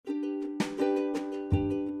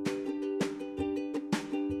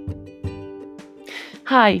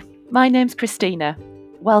Hi, my name's Christina.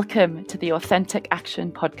 Welcome to the Authentic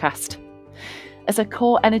Action podcast. As a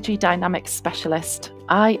core energy dynamics specialist,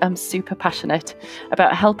 I am super passionate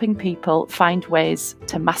about helping people find ways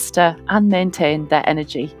to master and maintain their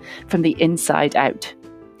energy from the inside out.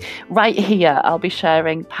 Right here, I'll be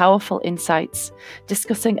sharing powerful insights,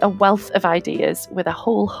 discussing a wealth of ideas with a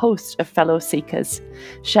whole host of fellow seekers,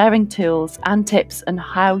 sharing tools and tips on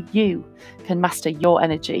how you can master your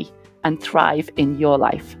energy and thrive in your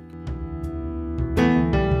life.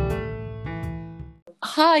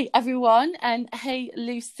 Hi everyone, and hey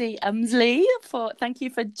Lucy Emsley, thank you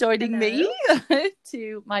for joining me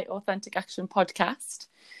to my Authentic Action podcast.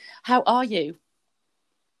 How are you?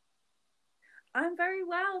 I'm very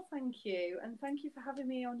well, thank you. And thank you for having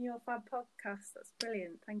me on your fab podcast. That's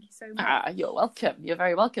brilliant. Thank you so much. You're welcome. You're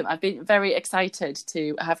very welcome. I've been very excited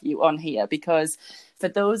to have you on here because for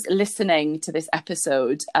those listening to this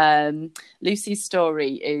episode, Lucy's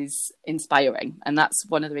story is inspiring. And that's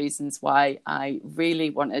one of the reasons why I really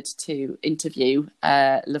wanted to interview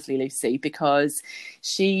lovely Lucy, because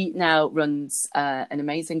she now runs an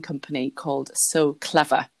amazing company called So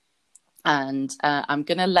Clever. And I'm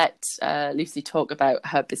going to let Lucy talk about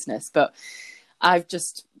her business, but I've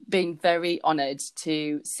just been very honoured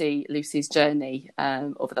to see Lucy's journey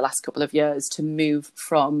over the last couple of years to move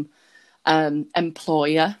from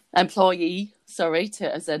employee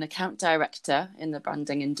to as an account director in the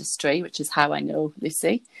branding industry, which is how I know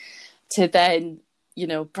Lucy, to then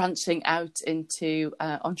branching out into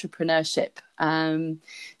entrepreneurship.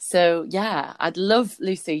 So yeah, I'd love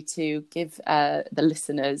Lucy to give the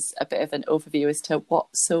listeners a bit of an overview as to what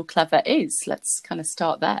So Clever is. Let's kind of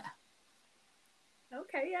start there.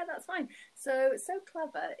 Okay, yeah, that's fine. So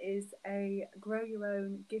Clever is a grow your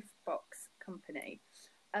own gift box company.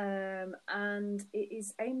 And it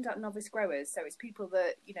is aimed at novice growers. So it's people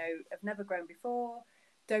that, have never grown before,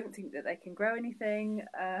 don't think that they can grow anything,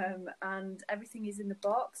 and everything is in the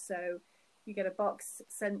box. So you get a box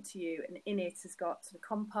sent to you, and in it has got sort of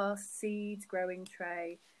compost, seeds, growing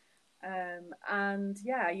tray, and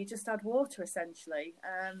yeah, you just add water essentially.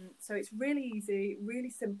 So it's really easy,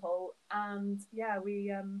 really simple, and yeah,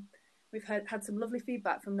 we've had some lovely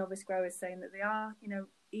feedback from novice growers saying that they are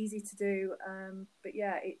easy to do, but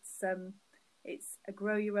yeah, it's a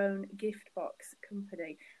grow your own gift box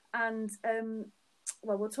company. And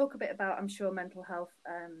well, we'll talk a bit about, I'm sure, mental health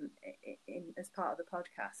as part of the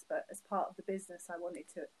podcast, but as part of the business, I wanted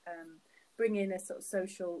to bring in a sort of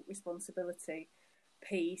social responsibility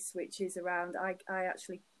piece, which is around,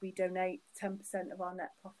 we donate 10% of our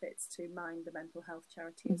net profits to Mind, the mental health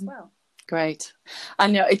charity as well. Great. I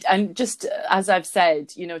know it, and just as I've said,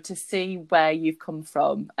 to see where you've come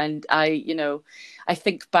from, and I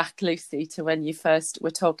think back, Lucy, to when you first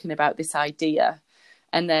were talking about this idea.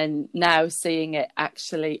 And then now seeing it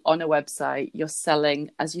actually on a website, you're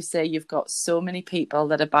selling, as you say, you've got so many people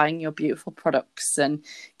that are buying your beautiful products and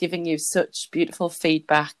giving you such beautiful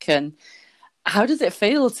feedback. And how does it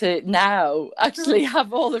feel to now actually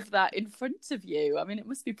have all of that in front of you? I mean, it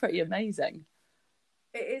must be pretty amazing.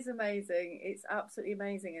 It is amazing. It's absolutely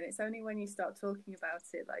amazing. And it's only when you start talking about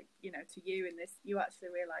it, like, to you in this, you actually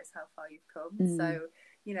realise how far you've come. So,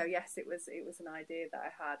 yes, it was an idea that I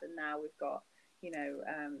had. And now we've got,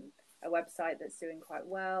 a website that's doing quite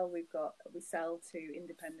well. We sell to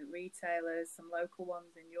independent retailers, some local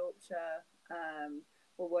ones in Yorkshire.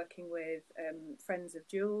 We're working with Friends of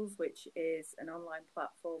Jewels, which is an online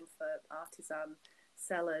platform for artisan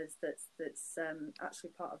sellers that's actually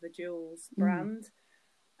part of the Jewels brand.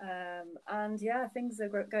 And yeah, things are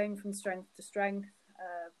going from strength to strength.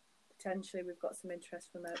 Potentially we've got some interest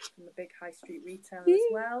from a big high street retailer as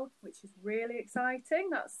well, which is really exciting.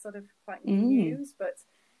 That's sort of quite new news, but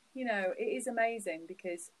it is amazing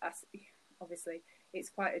because obviously it's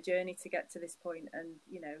quite a journey to get to this point, and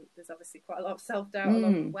there's obviously quite a lot of self-doubt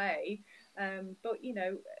along the way, but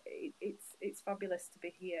it's fabulous to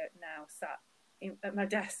be here now, sat at my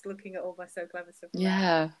desk looking at all my So Clever stuff.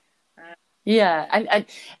 Yeah, and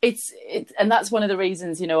it's and that's one of the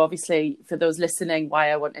reasons, obviously for those listening, why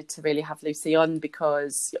I wanted to really have Lucy on,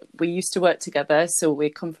 because we used to work together, so we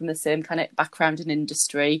come from the same kind of background in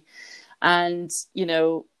industry, and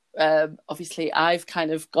obviously I've kind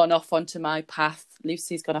of gone off onto my path,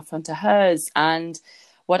 Lucy's gone off onto hers, and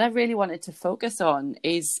what I really wanted to focus on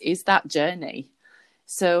is that journey.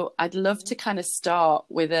 So I'd love to kind of start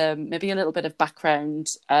with maybe a little bit of background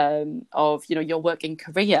of your working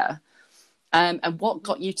career. And what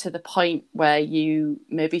got you to the point where you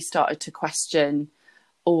maybe started to question,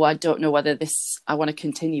 I don't know whether I want to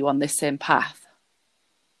continue on this same path?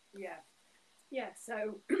 Yeah. Yeah,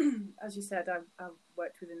 so as you said, I've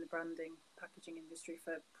worked within the branding packaging industry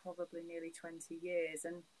for probably nearly 20 years.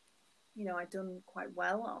 And, I'd done quite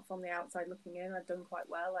well from the outside looking in. I'd done quite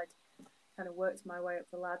well. I'd kind of worked my way up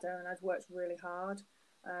the ladder and I'd worked really hard,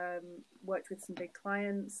 worked with some big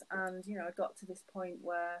clients. And, I got to this point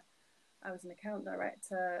where I was an account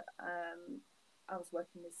director. I was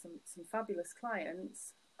working with some fabulous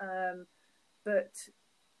clients, but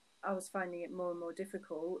I was finding it more and more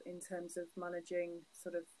difficult in terms of managing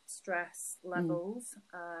sort of stress levels,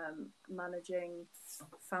 managing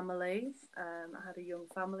family. I had a young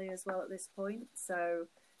family as well at this point. So,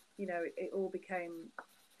 it all became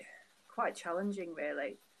quite challenging,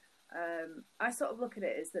 really. I sort of look at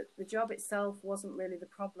it as that the job itself wasn't really the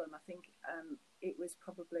problem. I think it was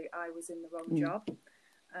probably I was in the wrong job,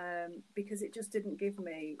 because it just didn't give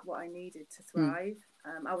me what I needed to thrive.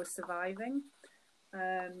 I was surviving.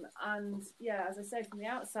 And yeah, as I say, from the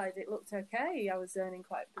outside, it looked okay. I was earning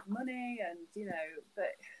quite good money and,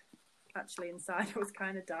 but actually inside I was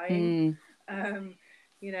kind of dying.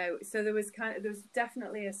 So there was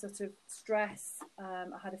definitely a sort of stress.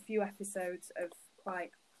 I had a few episodes of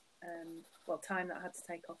quite, time that I had to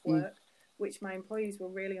take off work, which my employees were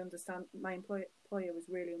really my employer was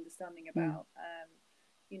really understanding about.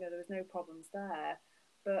 There was no problems there,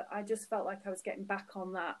 but I just felt like I was getting back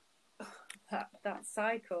on that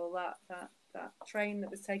cycle, that train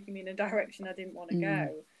that was taking me in a direction I didn't want to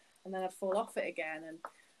go, and then I'd fall off it again. And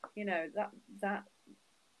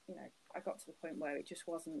I got to the point where it just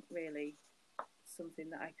wasn't really something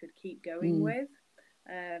that I could keep going with.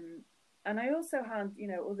 And I also had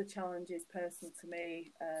other challenges personal to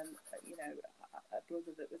me. A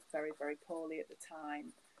brother that was very, very poorly at the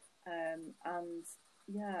time, and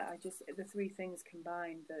I just, the three things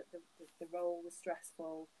combined, the role was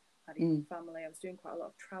stressful. I had a young family. I was doing quite a lot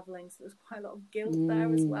of traveling, so there was quite a lot of guilt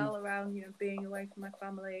there as well around being away from my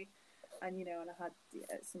family, and and I had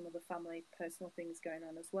some other family personal things going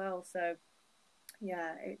on as well. So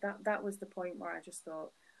that was the point where I just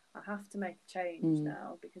thought, I have to make a change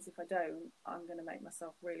now, because if I don't, I'm going to make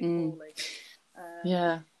myself really poorly.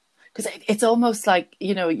 Because it's almost like,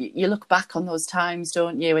 you look back on those times,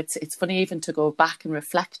 don't you? It's funny even to go back and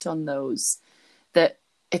reflect on those, that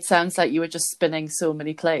it sounds like you were just spinning so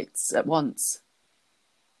many plates at once.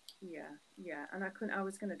 Yeah. And I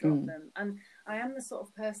was going to drop them. And I am the sort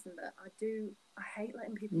of person that I hate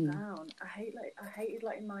letting people down. I hated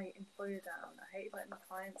letting my employer down. I hated letting my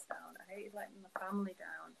clients down. I hated letting my family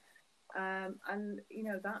down. And,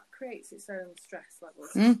 that creates its own stress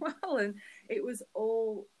levels as well. And it was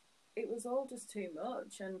all just too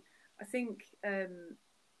much. And I think,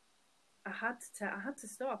 I had to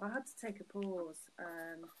stop. I had to take a pause,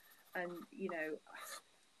 and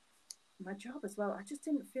my job as well. I just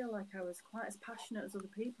didn't feel like I was quite as passionate as other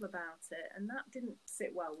people about it, and that didn't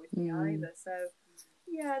sit well with me either. So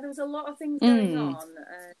there was a lot of things going on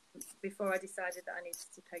before I decided that I needed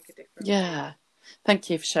to take a different route.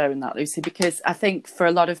 Thank you for sharing that, Lucy, because I think for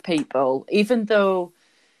a lot of people, even though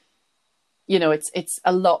it's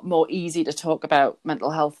a lot more easy to talk about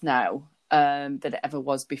mental health now than it ever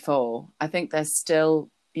was before, I think there's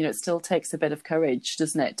still, it still takes a bit of courage,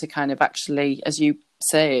 doesn't it, to kind of actually, as you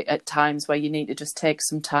say, at times where you need to just take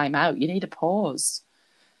some time out, you need a pause.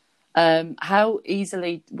 How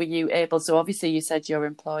easily were you able, so obviously you said your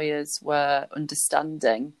employers were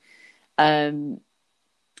understanding. How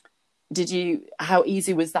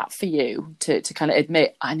easy was that for you to kind of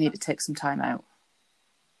admit, I need to take some time out?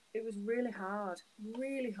 It was really hard.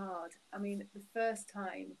 I mean, the first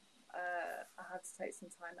time I had to take some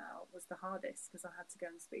time out was the hardest, because I had to go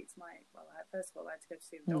and speak to first of all, I had to go to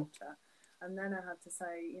see the doctor, and then I had to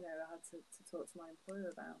say, I had to talk to my employer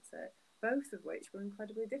about it, both of which were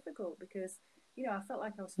incredibly difficult, because, I felt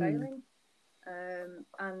like I was failing,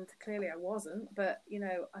 and clearly I wasn't, but,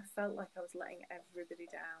 I felt like I was letting everybody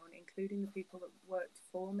down, including the people that worked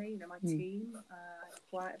for me, my team. I had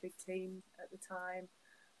quite a big team at the time.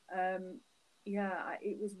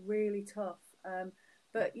 It was really tough.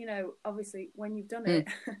 But, obviously when you've done it,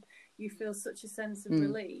 you feel such a sense of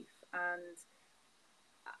relief. And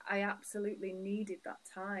I absolutely needed that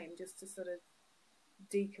time just to sort of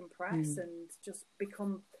decompress and just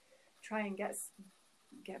try and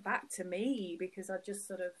get back to me, because I'd just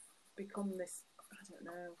sort of become this, I don't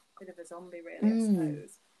know, bit of a zombie really, I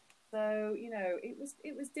suppose. So,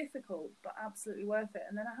 it was difficult, but absolutely worth it.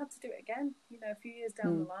 And then I had to do it again, a few years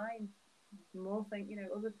down the line. More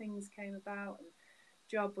other things came about, and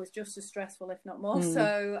job was just as stressful, if not more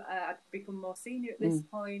so. I'd become more senior at this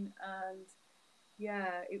point, and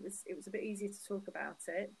it was a bit easier to talk about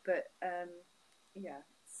it. But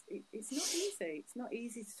it's not easy. It's not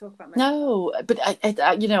easy to talk about mental No, health. but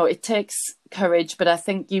it takes courage. But I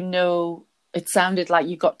think, it sounded like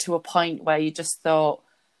you got to a point where you just thought,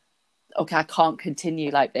 okay, I can't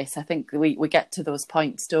continue like this. I think we get to those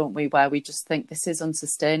points, don't we, where we just think this is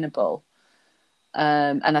unsustainable.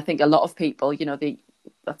 And I think a lot of people,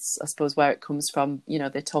 that's, I suppose, where it comes from.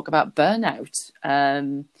 They talk about burnout.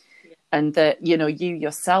 And that, you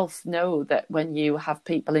yourself know that when you have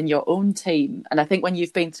people in your own team, and I think when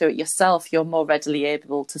you've been through it yourself, you're more readily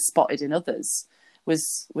able to spot it in others.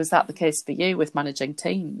 Was that the case for you with managing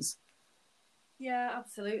teams? Yeah,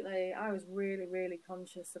 absolutely. I was really, really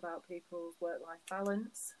conscious about people's work-life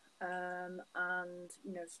balance, and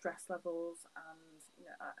stress levels, and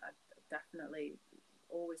I definitely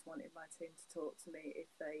always wanted my team to talk to me if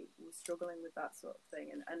they were struggling with that sort of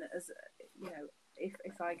thing. And as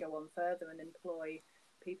if I go on further and employ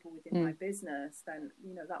people within my business, then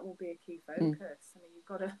that will be a key focus. I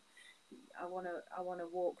mean, I want to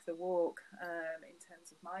walk the walk in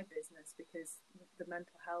terms of my business, because the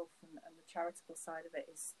mental health and the charitable side of it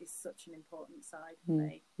is such an important side for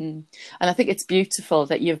me. And I think it's beautiful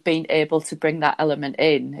that you've been able to bring that element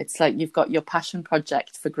in. It's like you've got your passion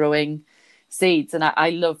project for growing seeds, and I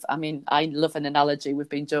love an analogy. We've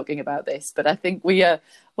been joking about this, but I think we're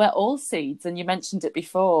all seeds. And you mentioned it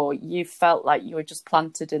before, you felt like you were just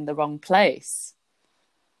planted in the wrong place.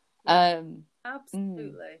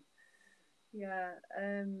 Absolutely. Yeah.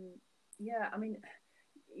 I mean,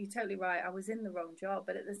 you're totally right. I was in the wrong job,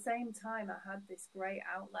 but at the same time, I had this great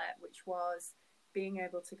outlet, which was being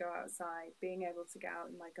able to go outside, being able to get out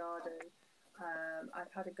in my garden.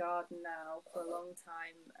 I've had a garden now for a long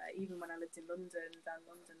time. Even when I lived in London, down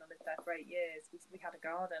London, I lived there for 8 years. We had a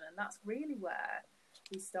garden, and that's really where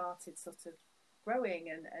we started sort of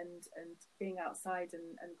growing and being outside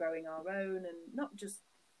and growing our own, and not just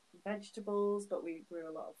vegetables, but we grew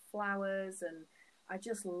a lot of flowers. And I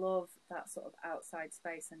just love that sort of outside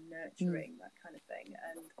space and nurturing that kind of thing.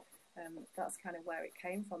 And that's kind of where it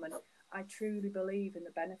came from. And I truly believe in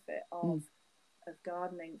the benefit of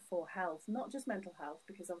gardening for health, not just mental health,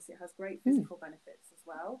 because obviously it has great physical benefits as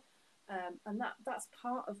well. And that's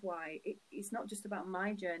part of why it's not just about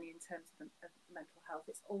my journey in terms of mental health.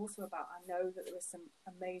 It's also about, I know that there are some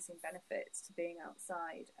amazing benefits to being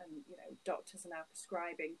outside, and doctors are now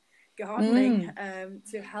prescribing gardening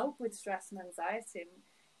to help with stress and anxiety.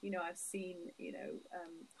 And I've seen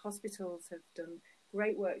hospitals have done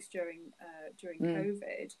great works during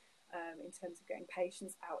COVID. In terms of getting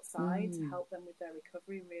patients outside to help them with their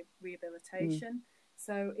recovery and rehabilitation.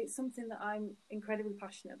 So it's something that I'm incredibly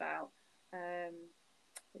passionate about.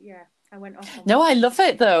 But yeah, I went off on No, I love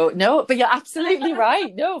it though. No, but you're absolutely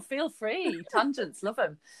right. No, feel free. Tangents, love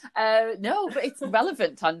them. No, but it's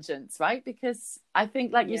relevant tangents, right? Because I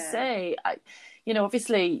think, like you say,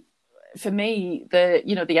 obviously for me,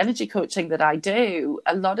 the energy coaching that I do,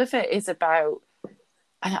 a lot of it is about,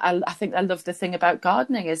 and I think I love the thing about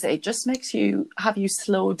gardening is it just makes you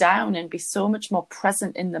slow down and be so much more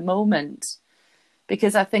present in the moment.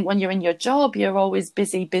 Because I think when you're in your job, you're always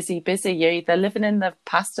busy. You're either living in the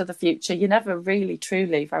past or the future. You're never really,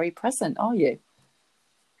 truly very present, are you?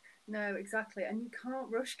 No, exactly. And you can't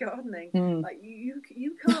rush gardening. Like you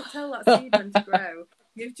can't tell that seed when to grow.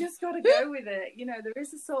 You've just got to go with it. There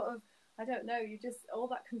is a sort of, I don't know, all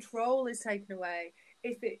that control is taken away.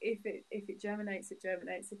 If it germinates, it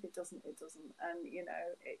germinates. If it doesn't, it doesn't. And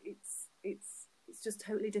it's just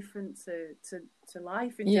totally different to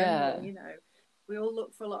life in general. We all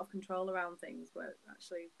look for a lot of control around things, but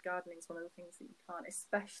actually gardening is one of the things that you can't,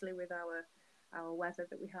 especially with our weather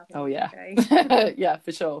that we have in the UK. Yeah,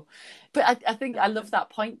 for sure. But I think I love that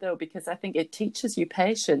point though, because I think it teaches you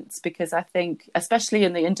patience, because I think especially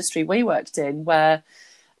in the industry we worked in, where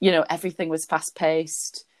everything was fast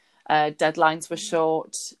paced, deadlines were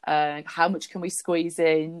short, how much can we squeeze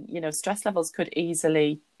in, stress levels could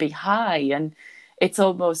easily be high. And it's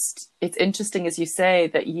interesting, as you say,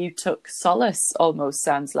 that you took solace, almost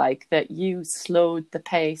sounds like, that you slowed the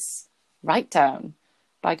pace right down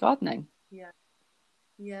by gardening.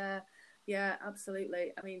 Yeah,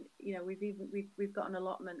 absolutely. I mean, we've got an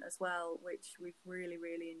allotment as well, which we've really,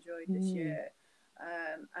 really enjoyed this year.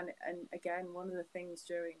 And again, one of the things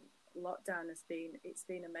during lockdown it's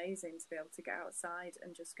been amazing to be able to get outside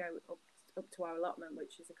and just go up to our allotment,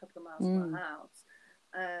 which is a couple of miles from our house,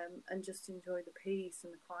 and just enjoy the peace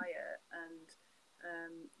and the quiet. And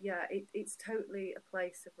it's totally a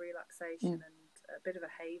place of relaxation and a bit of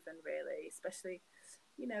a haven, really, especially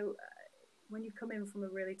when you come in from a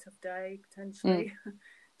really tough day, potentially,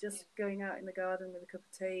 just going out in the garden with a cup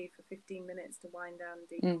of tea for 15 minutes to wind down and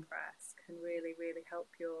decompress can really, really help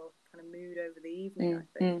your kind of mood over the evening, I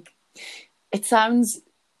think. It sounds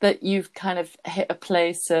that you've kind of hit a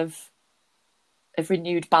place of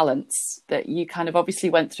renewed balance, that you kind of obviously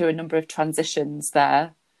went through a number of transitions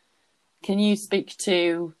there. Can you speak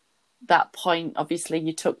to that point? Obviously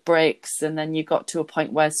you took breaks and then you got to a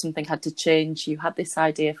point where something had to change. You had this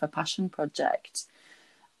idea for a passion project.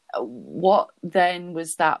 What then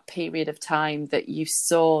was that period of time that you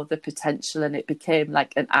saw the potential and it became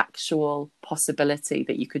like an actual possibility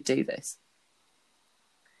that you could do this?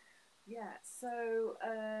 Yeah, so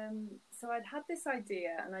I'd had this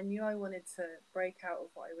idea and I knew I wanted to break out of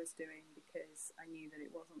what I was doing because I knew that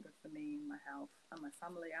it wasn't good for me and my health and my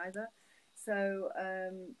family either. So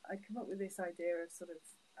I'd come up with this idea of sort of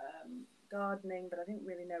gardening, but I didn't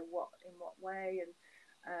really know in what way. And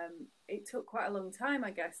it took quite a long time,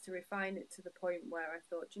 I guess, to refine it to the point where I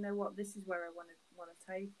thought, you know what, this is where I want to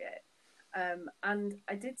take it. And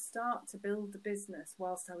I did start to build the business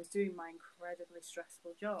whilst I was doing my incredibly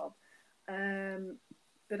stressful job.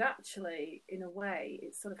 But actually, in a way,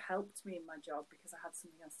 it sort of helped me in my job because I had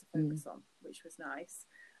something else to focus on, which was nice.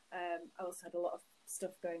 I also had a lot of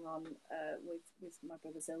stuff going on with my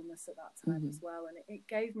brother's illness at that time as well, and it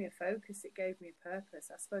gave me a focus, it gave me a purpose.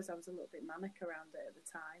 I suppose I was a little bit manic around it at the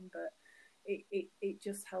time, but it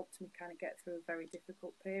just helped me kind of get through a very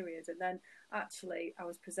difficult period. And then actually I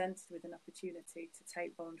was presented with an opportunity to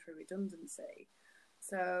take voluntary redundancy.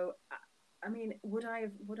 So I mean, would I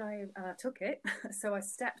have, and I took it. So I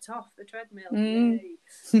stepped off the treadmill,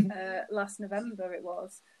 last November it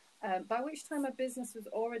was. By which time my business was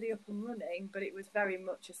already up and running, but it was very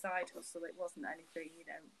much a side hustle. It wasn't anything,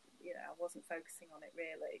 I wasn't focusing on it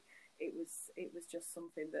really. It was just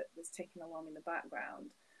something that was ticking along in the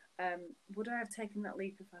background. Would I have taken that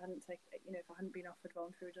leap if I hadn't been offered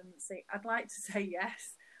voluntary redundancy? I'd like to say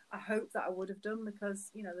yes. I hope that I would have done because,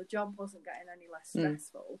 the job wasn't getting any less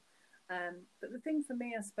stressful. But the thing for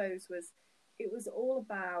me, I suppose, was it was all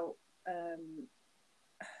about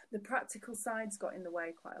the practical sides got in the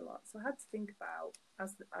way quite a lot. So I had to think about, I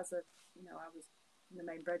was the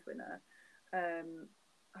main breadwinner. I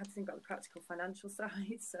had to think about the practical financial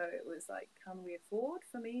side. So it was like, can we afford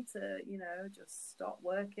for me to, just stop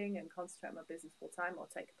working and concentrate on my business full time, or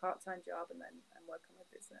take a part-time job and work on my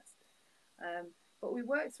business? But we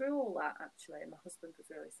worked through all that actually, and my husband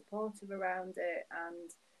was really supportive around it.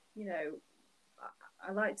 And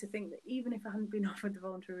I like to think that even if I hadn't been offered the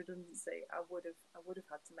voluntary redundancy, I would have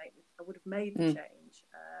made the change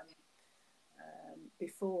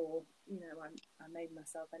before I made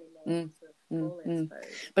myself any more sort of fully, I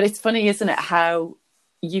suppose. But it's funny, isn't it, how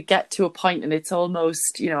you get to a point and it's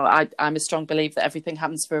almost, I'm a strong believer that everything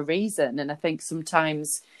happens for a reason, and I think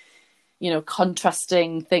sometimes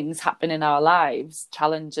contrasting things happen in our lives,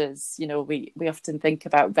 challenges, we often think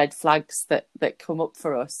about red flags that come up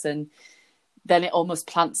for us, and then it almost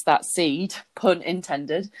plants that seed, pun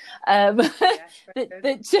intended, that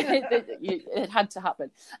it had to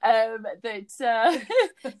happen, that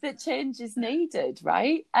change is needed,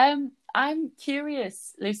 right? I'm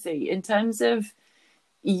curious, Lucy, in terms of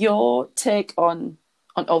your take on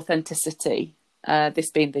authenticity,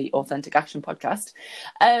 this being the Authentic Action podcast,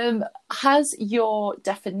 has your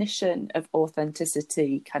definition of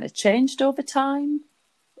authenticity kind of changed over time?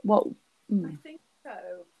 I think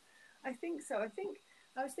so. I think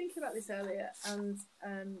I was thinking about this earlier, and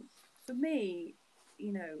for me,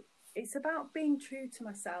 it's about being true to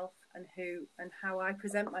myself and how I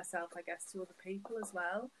present myself, I guess, to other people as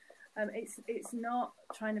well. It's not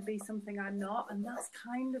trying to be something I'm not, and that's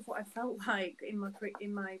kind of what I felt like in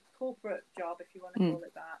my corporate job, if you want to call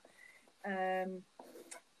it that.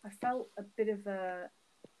 I felt a bit of a,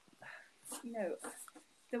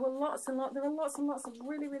 there were lots and lots of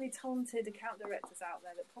really, really talented account directors out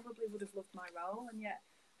there that probably would have loved my role, and yet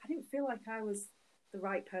I didn't feel like I was the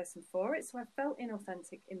right person for it. So I felt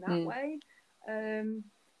inauthentic in that way.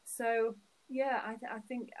 So yeah, I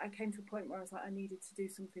think I came to a point where I was like, I needed to do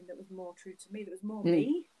something that was more true to me, that was more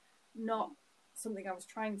me, not something I was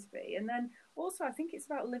trying to be. And then also I think it's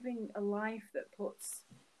about living a life that puts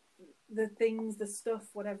the things, the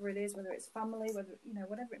stuff, whatever it is, whether it's family,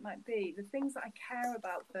 whatever it might be, the things that I care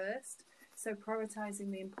about first. So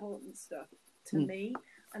prioritizing the important stuff to me,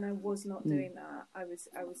 and I was not doing that. I was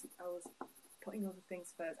putting other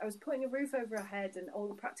things first. I was putting a roof over our head and all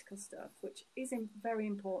the practical stuff, which is very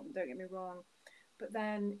important, don't get me wrong. But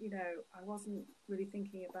then, I wasn't really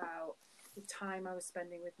thinking about the time I was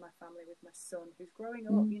spending with my family, with my son, who's growing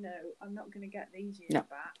up. I'm not going to get these years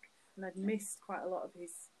back. And I'd missed quite a lot of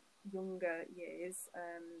his younger years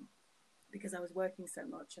because I was working so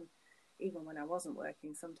much. And even when I wasn't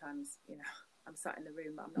working, sometimes, I'm sat in the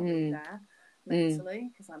room, but I'm not really there mentally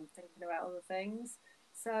because I'm thinking about other things.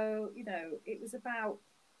 So, you know, it was about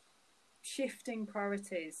shifting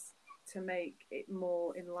priorities to make it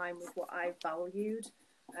more in line with what I valued,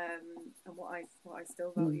 and what I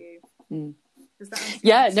still value. Does that answer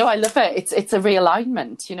Yeah, no, I love it. It's a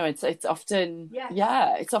realignment. You know, it's often,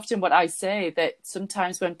 yes. it's often what I say, that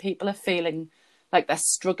sometimes when people are feeling like they're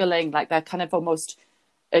struggling, like they're kind of almost,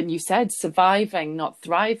 and you said surviving, not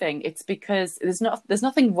thriving, it's because there's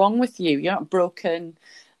nothing wrong with you. You're not broken.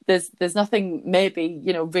 There's nothing maybe,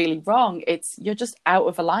 you know, really wrong. It's you're just out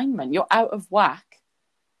of alignment. You're out of whack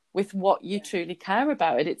with what you truly care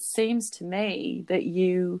about. And it seems to me that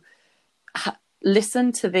you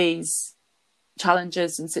listen to these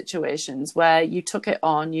challenges and situations where you took it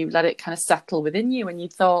on, you let it kind of settle within you, and you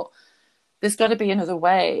thought, there's got to be another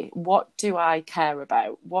way. What do I care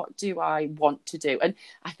about? What do I want to do? And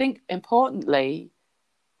I think importantly,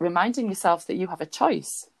 reminding yourself that you have a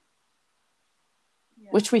choice,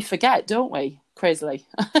 which we forget, don't we? Crazily.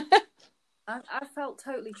 I felt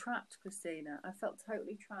totally trapped, Christina. I felt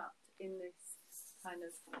totally trapped in this kind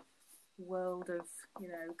of world of, you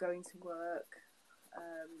know, going to work,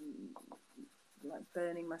 like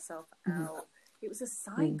burning myself out. It was a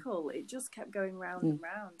cycle. It just kept going round and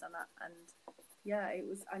round, and it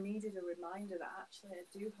was. I needed a reminder that actually I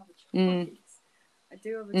do have a choice. I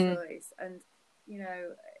do have a choice, and you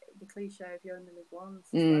know, the cliche of you only live once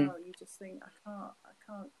as well. You just think I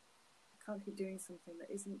can't keep doing something that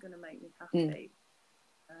isn't going to make me happy.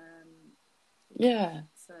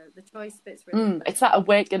 So the choice bit's really it's that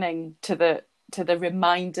awakening to the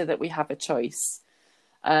reminder that we have a choice.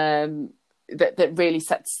 That really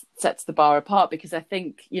sets the bar apart, because I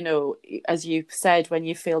think, you know, as you said, when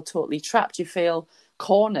you feel totally trapped, you feel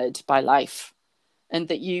cornered by life, and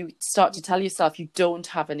that you start to tell yourself you don't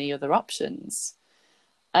have any other options.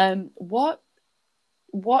 What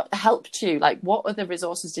helped you? Like, what other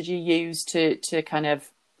resources did you use to kind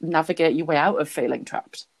of navigate your way out of feeling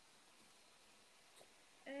trapped?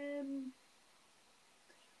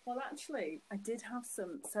 Well, actually, I did have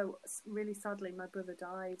some. So, really sadly, my brother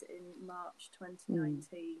died in March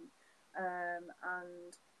 2019,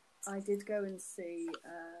 and I did go and see.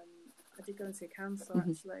 A counsellor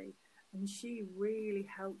actually, and she really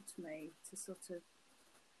helped me to sort of,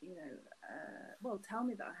 you know, tell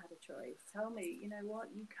me that I had a choice. Tell me, you know what,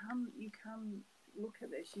 you can look at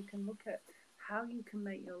this. You can look at how you can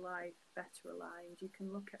make your life better aligned. You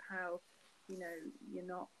can look at how, you know, you're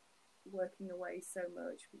not working away so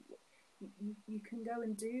much. You can go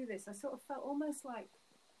and do this. I sort of felt almost like,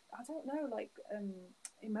 I don't know, like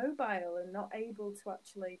immobile and not able to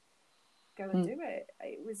actually go and do it.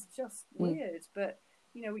 It was just weird. But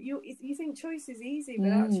you know, you think choice is easy,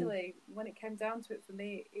 but actually when it came down to it, for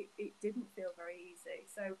me, it didn't feel very easy.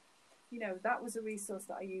 So, you know, that was a resource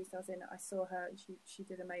that I used, as in I saw her and she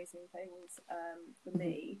did amazing things for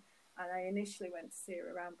me. And I initially went to see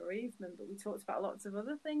her around bereavement, but we talked about lots of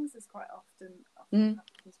other things, as quite often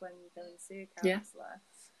happens when you go and see a counsellor.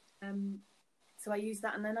 So I used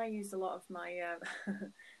that, and then I used a lot of my.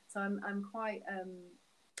 So I'm quite.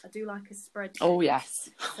 I do like a spreadsheet. Oh yes,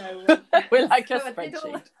 so we like a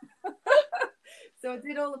spreadsheet. So I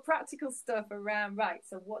did all the practical stuff around. Right.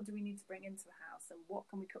 So what do we need to bring into the house, and what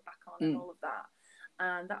can we cut back on, and all of that.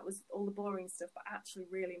 And that was all the boring stuff, but actually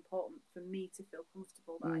really important for me to feel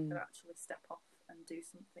comfortable that I could actually step off and do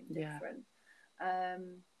something different.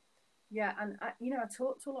 And I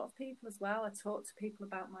talked to a lot of people as well. I talked to people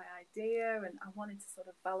about my idea, and I wanted to sort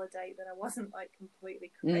of validate that I wasn't like completely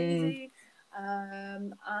crazy.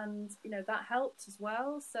 And you know, that helped as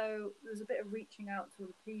well. So there was a bit of reaching out to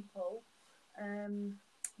other people. I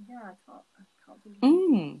can't think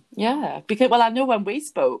of because I know when we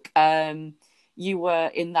spoke, you were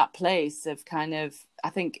in that place of kind of, I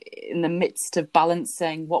think, in the midst of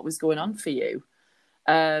balancing what was going on for you,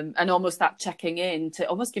 and almost that checking in to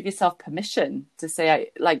almost give yourself permission to say,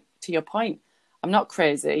 like, to your point, I'm not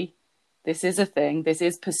crazy. This is a thing. This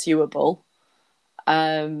is pursuable,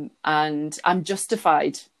 and I'm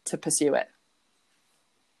justified to pursue it.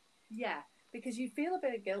 Yeah. Because you feel a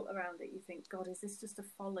bit of guilt around it. You think, God, is this just a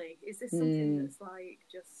folly? Is this something that's like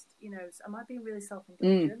just, you know, am I being really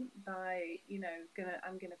self-indulgent by, you know,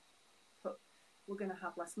 we're going to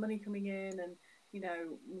have less money coming in, and, you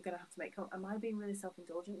know, we're going to have to am I being really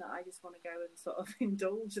self-indulgent that I just want to go and sort of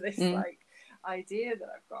indulge this like idea that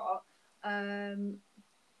I've got?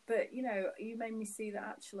 But, you know, you made me see that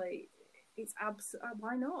actually it's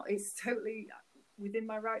why not? It's totally within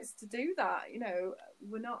my rights to do that. You know,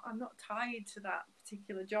 I'm not tied to that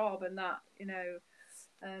particular job, and that, you know,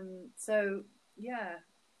 so yeah.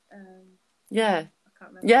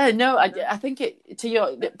 can't remember. Yeah, no, I think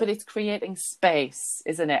but it's creating space,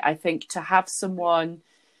 isn't it? I think to have someone,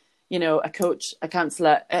 a coach, a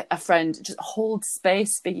counselor, a friend, just hold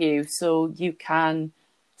space for you so you can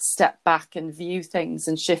step back and view things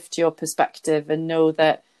and shift your perspective and know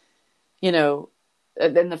that,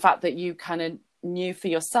 then the fact that you kind of knew for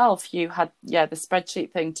yourself, you had, the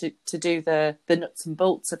spreadsheet thing to do the nuts and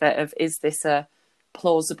bolts of it, of is this a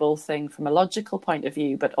plausible thing from a logical point of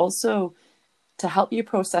view, but also to help you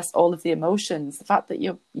process all of the emotions. The fact that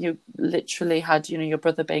you literally had, your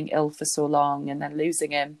brother being ill for so long and then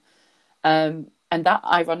losing him. And that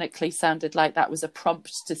ironically sounded like that was a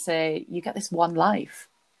prompt to say, you get this one life.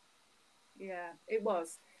 Yeah, it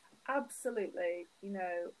was. Absolutely.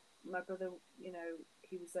 My brother,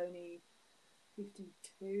 he was only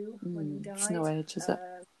 52 when he died. It's no age, is it?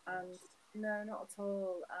 And no, not at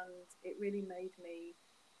all. And it really made me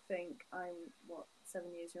think I'm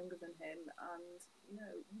 7 years younger than him, and you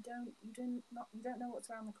don't know what's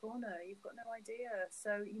around the corner. You've got no idea,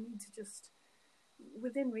 so you need to just,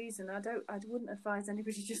 within reason. I wouldn't advise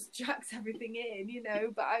anybody just jacks everything in,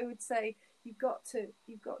 but I would say you've got to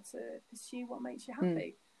pursue what makes you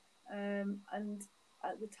happy. And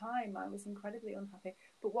at the time I was incredibly unhappy,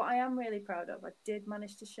 but what I am really proud of, I did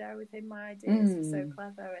manage to share with him my ideas for So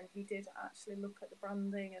Clever, and he did actually look at the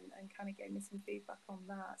branding and kind of gave me some feedback on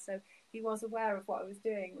that, so he was aware of what I was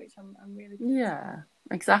doing, which I'm really pleased with.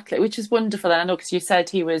 Exactly, which is wonderful. And I know, because you said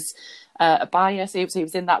he was a buyer, so he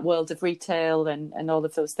was in that world of retail and all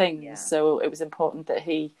of those things, so it was important that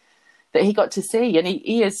he got to see, and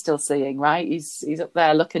he is still seeing, right? He's up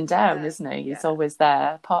there looking down, isn't he? He's always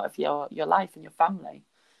there, part of your life and your family,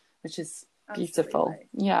 which is beautiful.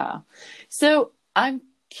 Absolutely. Yeah. So I'm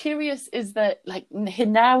curious, is that, like,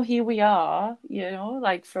 now here we are,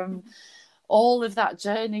 like, from all of that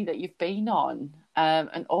journey that you've been on,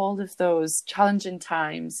 and all of those challenging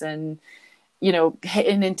times, and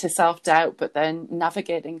hitting into self-doubt, but then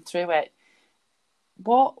navigating through it.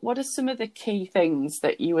 What are some of the key things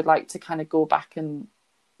that you would like to kind of go back and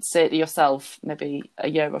say to yourself maybe a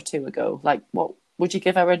year or two ago? Like, what would you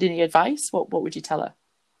give her any advice? What would you tell her?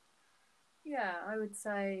 Yeah, I would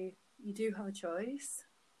say you do have a choice.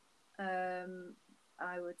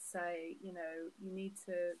 I would say, you need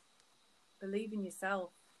to believe in yourself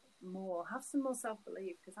more. Have some more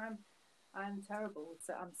self-belief, because I'm terrible.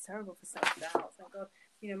 So I'm terrible for self-doubt. Thank God.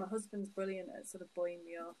 My husband's brilliant at sort of buoying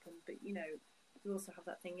me up, but you also have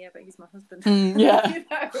that thing, but he's my husband.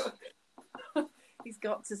 He's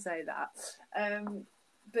got to say that.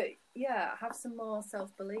 But have some more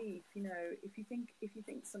self-belief. If you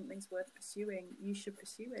think something's worth pursuing, you should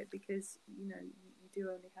pursue it, because you do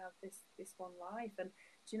only have this one life, and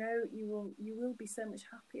you will be so much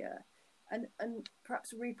happier, and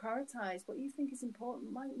perhaps reprioritize what you think is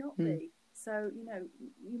important might not be. So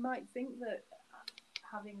you might think that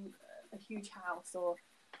having a huge house, or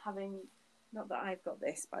having, not that I've got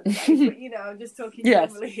this, by the way, but I'm just talking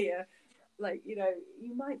generally here. Like,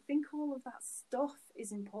 you might think all of that stuff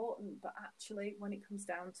is important, but actually, when it comes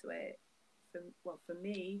down to it, for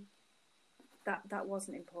me, that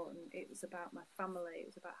wasn't important. It was about my family. It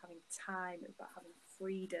was about having time. It was about having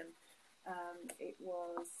freedom. It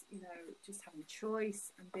was, just having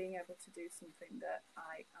choice and being able to do something that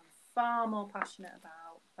I am far more passionate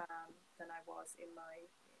about than I was in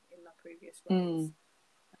my previous roles.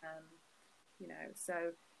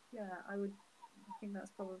 So I think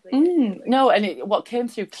that's probably it, really. No, and what came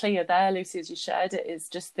through clear there, Lucy, as you shared it, is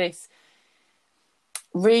just this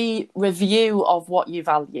review of what you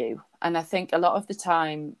value. And I think a lot of the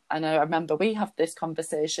time, and I remember we have this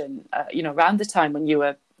conversation, around the time when you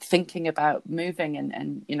were thinking about moving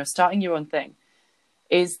and starting your own thing,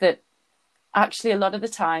 is that actually a lot of the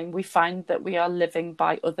time we find that we are living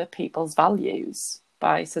by other people's values,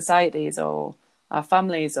 by society's or our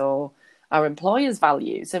families or our employers'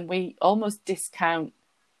 values, and we almost discount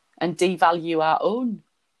and devalue our own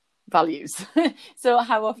values. So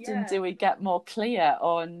how often do we get more clear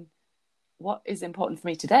on what is important for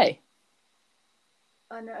me today?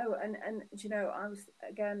 I know, and I was,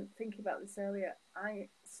 again, thinking about this earlier. I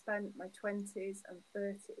spent my 20s and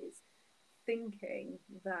 30s thinking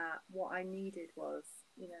that what I needed was,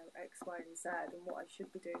 X, Y, and Z, and what I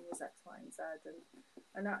should be doing was X, Y, and Z,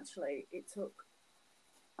 and actually it took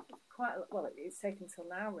it's taken till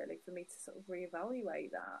now, really, for me to sort of reevaluate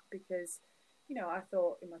that, because I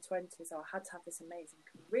thought in my 20s, I had to have this amazing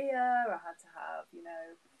career, I had to have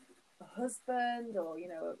a husband, or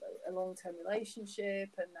a long-term relationship,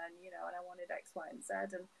 and then and I wanted X, Y, and Z,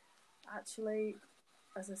 and actually,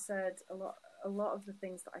 as I said, a lot of the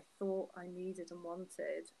things that I thought I needed and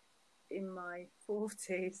wanted in my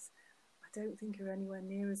 40s, I don't think are anywhere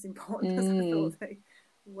near as important as I thought they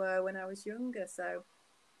were when I was younger. So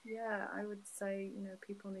yeah, I would say, you know,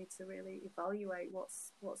 people need to really evaluate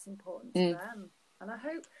what's important to them. And I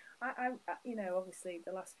hope, I you know, obviously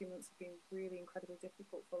the last few months have been really incredibly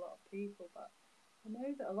difficult for a lot of people, but I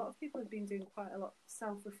know that a lot of people have been doing quite a lot of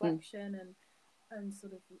self-reflection and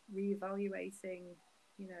sort of reevaluating,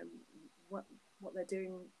 you know, what they're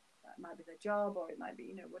doing. That might be their job, or it might be,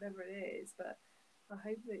 you know, whatever it is, but I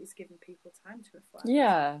hope that it's giving people time to reflect.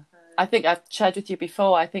 Yeah. I think I've shared with you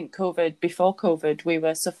before, I think before COVID, we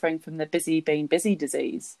were suffering from the being busy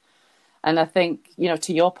disease. And I think, you know,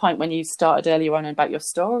 to your point, when you started earlier on about your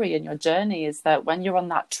story and your journey, is that when you're on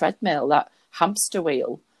that treadmill, that hamster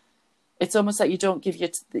wheel, it's almost like you don't give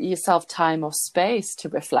yourself time or space to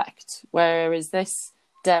reflect. Whereas this,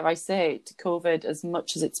 dare I say it, COVID, as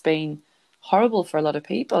much as it's been horrible for a lot of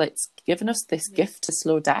people, it's given us this gift to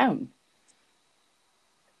slow down.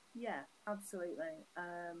 Yeah, absolutely.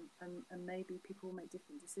 And maybe people will make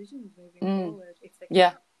different decisions moving forward if they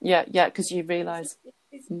can. Yeah, because you realise.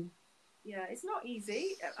 Yeah, it's not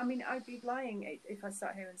easy. I mean, I'd be lying if I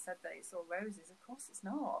sat here and said that it's all roses. Of course it's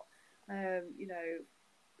not. You know,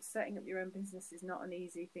 setting up your own business is not an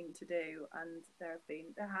easy thing to do, and there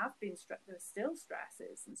are still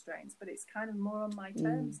stresses and strains, but it's kind of more on my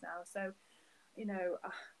terms now. So, you know,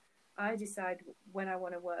 I decide when I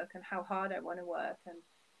want to work and how hard I want to work, and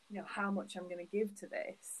you know how much I'm going to give to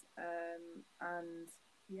this. And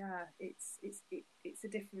yeah, it's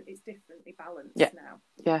differently balanced now.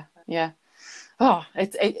 Yeah. Oh,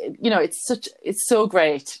 it's so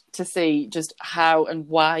great to see just how and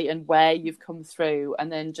why and where you've come through, and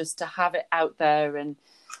then just to have it out there and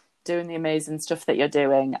doing the amazing stuff that you're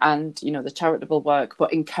doing, and you know, the charitable work,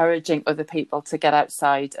 but encouraging other people to get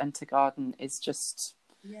outside and to garden is just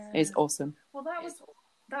is awesome. Well,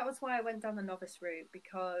 that was why I went down the novice route,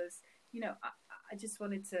 because you know I just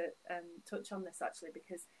wanted to touch on this actually,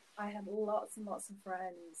 because I had lots and lots of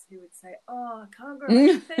friends who would say, "Oh, I can't grow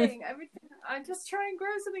anything. I just try and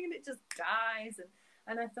grow something and it just dies."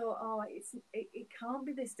 And I thought, oh, it can't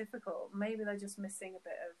be this difficult. Maybe they're just missing a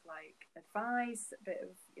bit of like advice, a bit of,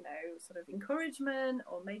 you know, sort of encouragement,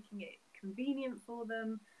 or making it convenient for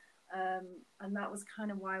them. And that was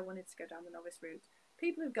kind of why I wanted to go down the novice route.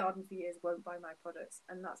 People who've gardened for years won't buy my products,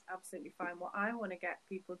 and that's absolutely fine. What I want to get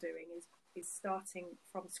people doing is starting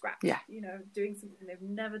from scratch. Yeah. You know, doing something they've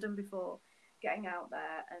never done before, getting out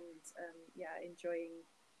there and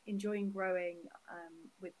enjoying growing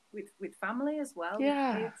with family as well.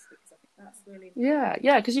 Yeah. With kids, because I think that's really important.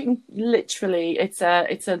 Yeah, because you can literally, it's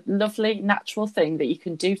a lovely natural thing that you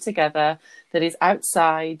can do together, that is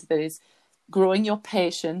outside, that is growing your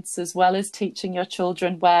patience, as well as teaching your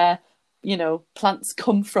children where, you know, plants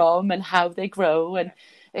come from and how they grow. And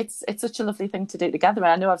it's such a lovely thing to do together.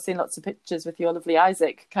 And I know I've seen lots of pictures with your lovely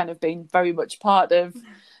Isaac kind of being very much part of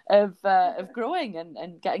growing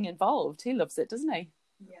and getting involved. He loves it, doesn't he?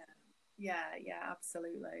 Yeah,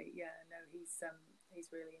 absolutely. Yeah, no, he's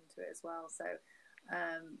really into it as well. So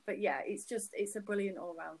but yeah, it's a brilliant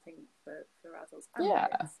all-round thing for adults and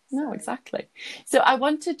kids. No, exactly. So I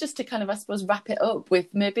wanted just to kind of, I suppose, wrap it up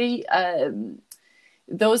with maybe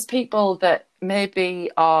those people that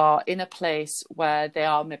maybe are in a place where they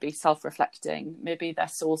are maybe self-reflecting, maybe they're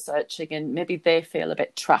soul searching, and maybe they feel a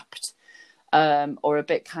bit trapped, or a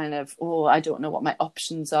bit kind of, oh, I don't know what my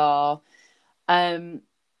options are.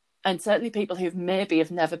 And certainly people who maybe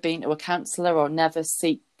have never been to a counsellor or never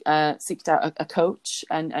seeked out a coach,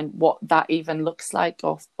 and what that even looks like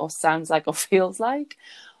or sounds like or feels like.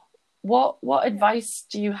 What advice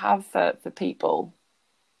do you have for people?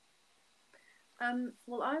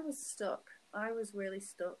 Well, I was stuck. I was really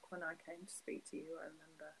stuck when I came to speak to you, I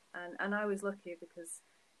remember. And I was lucky because,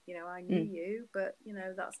 you know, I knew you, but, you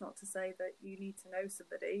know, that's not to say that you need to know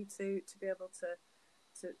somebody to be able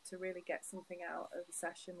to really get something out of a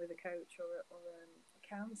session with a coach or a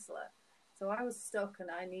counsellor. So I was stuck and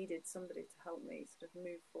I needed somebody to help me sort of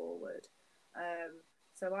move forward.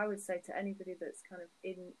 So I would say to anybody that's kind of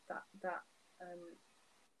in that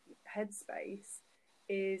headspace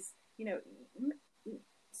is, you know,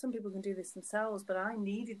 some people can do this themselves, but I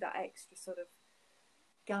needed that extra sort of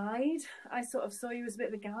guide. I sort of saw you as a bit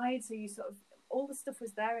of a guide, so you sort of, all the stuff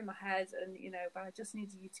was there in my head, and you know, but I just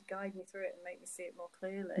needed you to guide me through it and make me see it more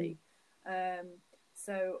clearly.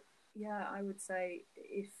 So yeah, I would say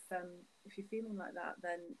if you're feeling like that,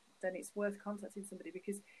 then it's worth contacting somebody,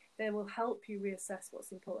 because they will help you reassess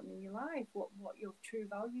what's important in your life, what your true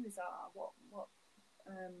values are,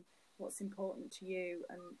 what's important to you,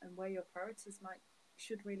 and where your priorities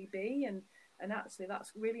should really be, and actually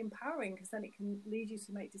that's really empowering, because then it can lead you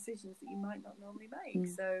to make decisions that you might not normally make.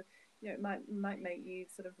 So it might make you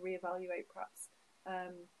sort of reevaluate perhaps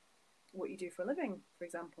what you do for a living, for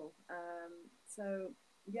example. So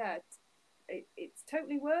yeah, it's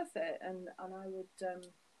totally worth it, and I would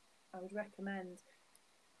recommend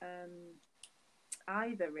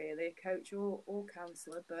either really a coach or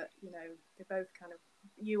counsellor, but they both kind of,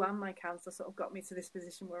 you and my counsellor sort of got me to this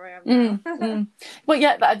position where I am now. Well,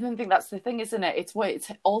 yeah, I don't think that's the thing, isn't it? It's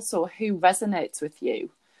also who resonates with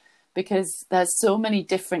you, because there's so many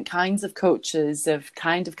different kinds of coaches, of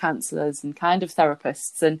kind of counsellors and kind of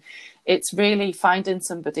therapists, and it's really finding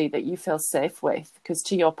somebody that you feel safe with. Because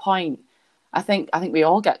to your point, I think we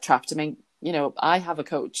all get trapped. I mean, I have a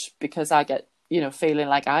coach because I get feeling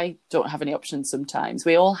like I don't have any options sometimes.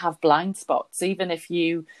 We all have blind spots. Even if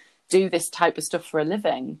you do this type of stuff for a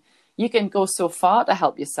living, you can go so far to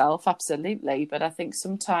help yourself, absolutely. But I think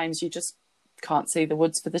sometimes you just can't see the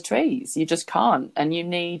woods for the trees. You just can't. And you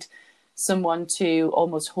need someone to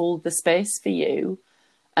almost hold the space for you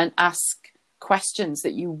and ask questions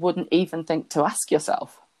that you wouldn't even think to ask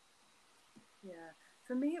yourself. Yeah.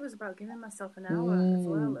 For me, it was about giving myself an hour as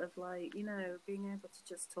well of being able to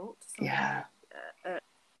just talk to someone. Yeah.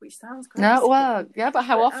 Which sounds crazy. No, well, yeah, but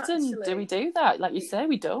how often do we do that? Like you say,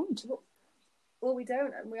 we don't. Well, we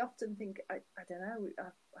don't, and we often think, I don't know,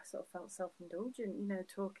 I sort of felt self-indulgent,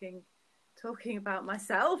 talking about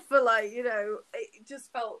myself for it just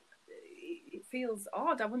felt, it feels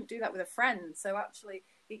odd. I wouldn't do that with a friend. So actually,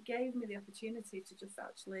 it gave me the opportunity to just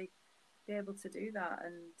actually be able to do that,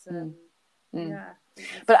 and yeah.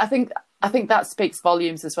 But I think that speaks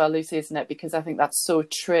volumes as well, Lucy, isn't it? Because I think that's so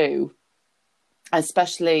true.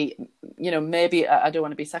 Especially, maybe I don't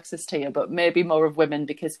want to be sexist here, but maybe more of women,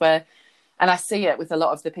 because and I see it with a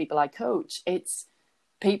lot of the people I coach, it's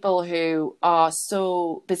people who are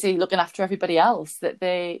so busy looking after everybody else that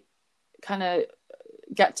they kind of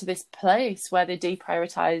get to this place where they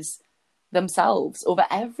deprioritize themselves over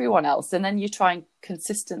everyone else. And then you try and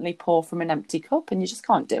consistently pour from an empty cup and you just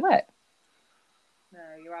can't do it. No,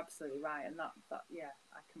 you're absolutely right. And that yeah,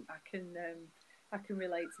 I can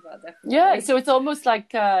relate to that, definitely. Yeah, so it's almost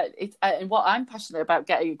like and what I'm passionate about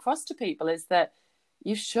getting across to people is that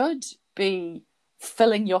you should be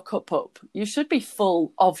filling your cup up. You should be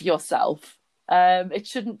full of yourself. It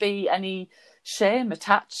shouldn't be any shame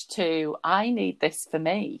attached to, I need this for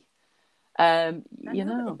me. There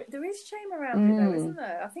is shame around it, though, isn't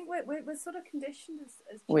there? I think we're sort of conditioned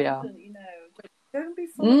as children, don't be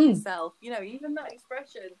full of yourself, even that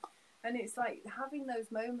expression. And it's like having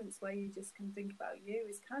those moments where you just can think about you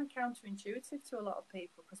is kind of counterintuitive to a lot of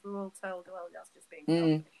people, because we're all told, well, that's just being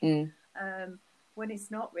selfish. When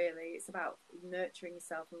it's not really. It's about nurturing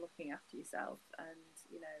yourself and looking after yourself. And,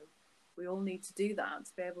 we all need to do that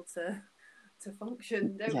to be able to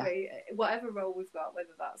function, don't we? Whatever role we've got,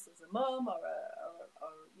 whether that's as a mum or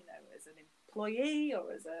as an employee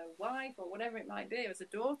or as a wife or whatever it might be, or as a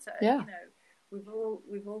daughter, We've all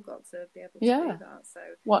got to be able to do that. So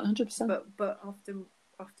 100%. But often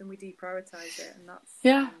we deprioritize it, and that's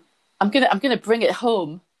I'm gonna bring it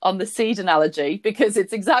home on the seed analogy, because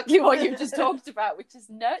it's exactly what you just talked about, which is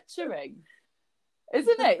nurturing,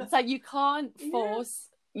 isn't it? It's like you can't force.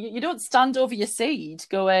 You don't stand over your seed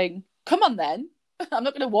going, "Come on, then." I'm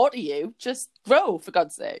not going to water you. Just grow, for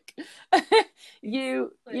God's sake.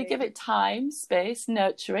 You give it time, space,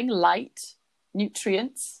 nurturing, light,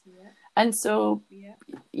 nutrients. Yeah. And so,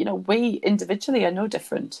 we individually are no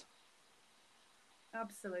different.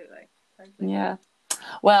 Absolutely. Totally. Yeah.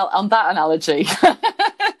 Well, on that analogy,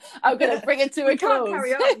 I'm going to bring it to a close. Can't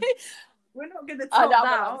carry on. We're not going to talk that.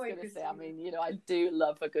 I was going to say, I mean, I do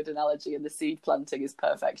love a good analogy, and the seed planting is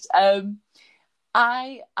perfect.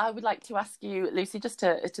 I would like to ask you, Lucy, just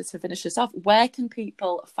to finish this off, where can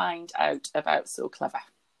people find out about So Clever?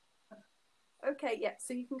 Okay, yeah,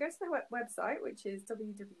 so you can go to the website, which is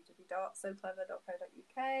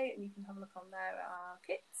www.soclever.co.uk, and you can have a look on there at our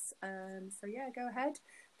kits. So yeah, go ahead.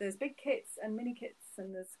 There's big kits and mini kits,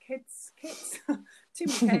 and there's kids kits, too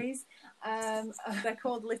many Ks. They're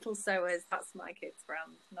called Little Sewers. That's my kids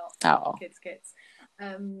brand, not kids kits.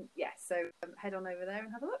 So head on over there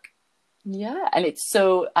and have a look. Yeah, and it's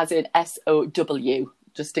so as in SOW,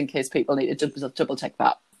 just in case people need to double check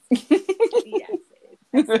that. Yes.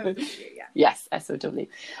 SOW, yeah. Yes, SOW.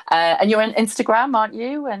 And you're on Instagram, aren't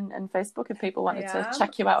you? And Facebook, if people wanted to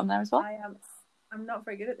check you out on there as well? I am. I'm not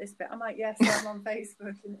very good at this bit. I'm I'm on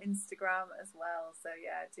Facebook and Instagram as well. So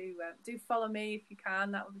yeah, do follow me if you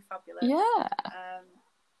can. That would be fabulous.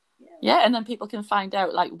 Yeah, and then people can find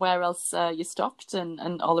out like where else you're stocked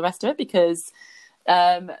and all the rest of it, because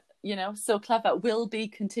So Clever will be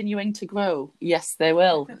continuing to grow. Yes, they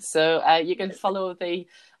will. So you can follow the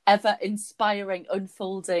ever inspiring,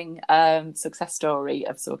 unfolding success story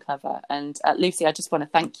of So Clever. And Lucy, I just want to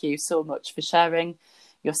thank you so much for sharing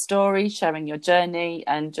your story, sharing your journey,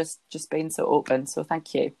 and just being so open. So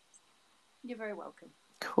thank you. You're very welcome.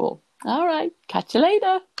 Cool. All right. Catch you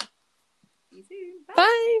later. See you soon. Bye.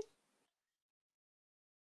 Bye.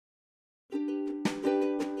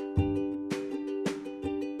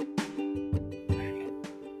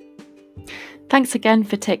 Thanks again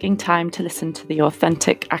for taking time to listen to the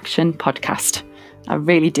Authentic Action podcast. I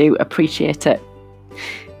really do appreciate it.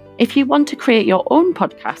 If you want to create your own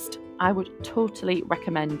podcast, I would totally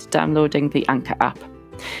recommend downloading the Anchor app.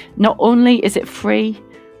 Not only is it free,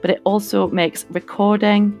 but it also makes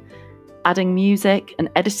recording, adding music and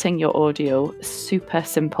editing your audio super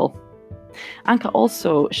simple. Anchor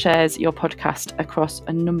also shares your podcast across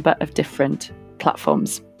a number of different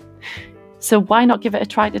platforms. So why not give it a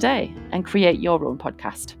try today and create your own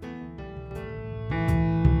podcast?